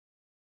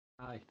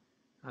Hi,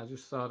 I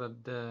just thought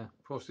I'd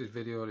post this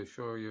video to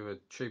show you a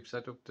cheap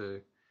setup to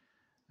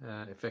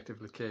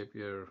effectively keep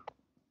your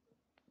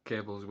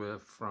cables away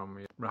from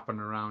you wrapping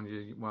around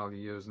you while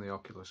you're using the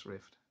Oculus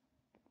Rift.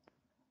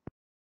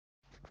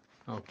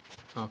 Oh,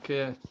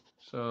 okay,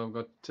 so I've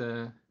got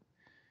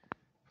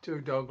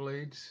two dog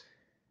leads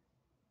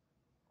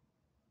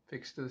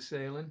fixed to the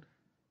ceiling.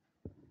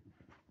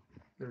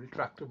 They're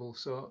retractable,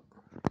 so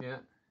yeah.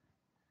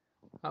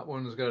 That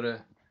one's got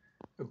a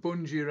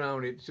bungee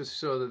around it just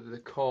so that the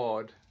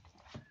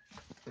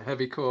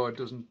heavy cord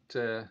doesn't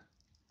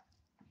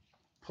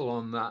pull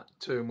on that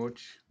too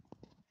much.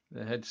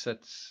 The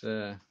headset's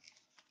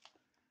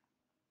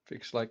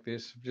fixed like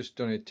this. I've just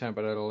done it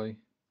temporarily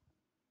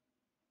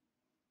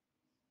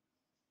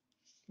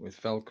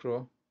with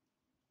Velcro.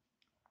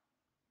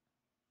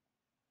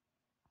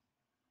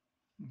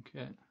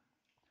 Okay.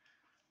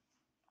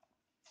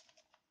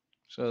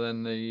 So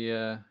then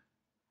when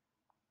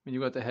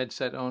you've got the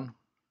headset on,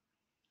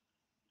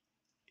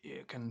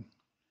 you can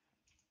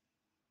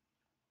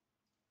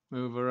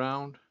move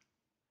around.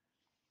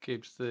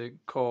 Keeps the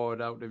cord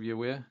out of your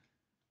way.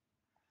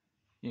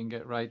 You can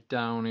get right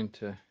down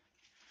into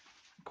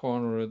the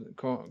corner of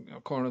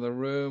the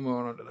room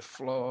or onto the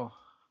floor.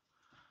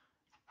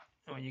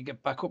 And when you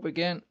get back up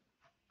again,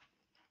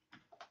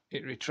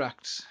 it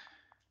retracts.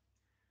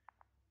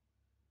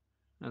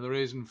 Now the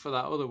reason for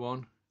that other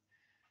one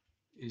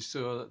is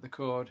so that the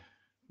cord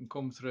can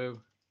come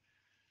through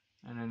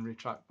and then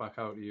retract back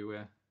out of your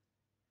way.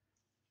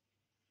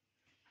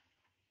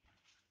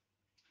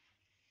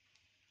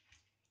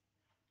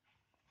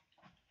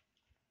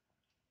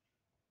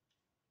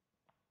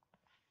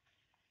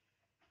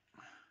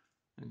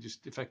 And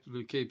just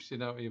effectively keeps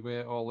it out of your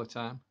way all the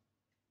time.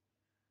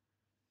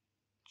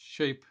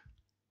 Cheap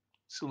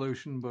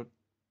solution, but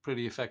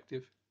pretty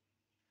effective.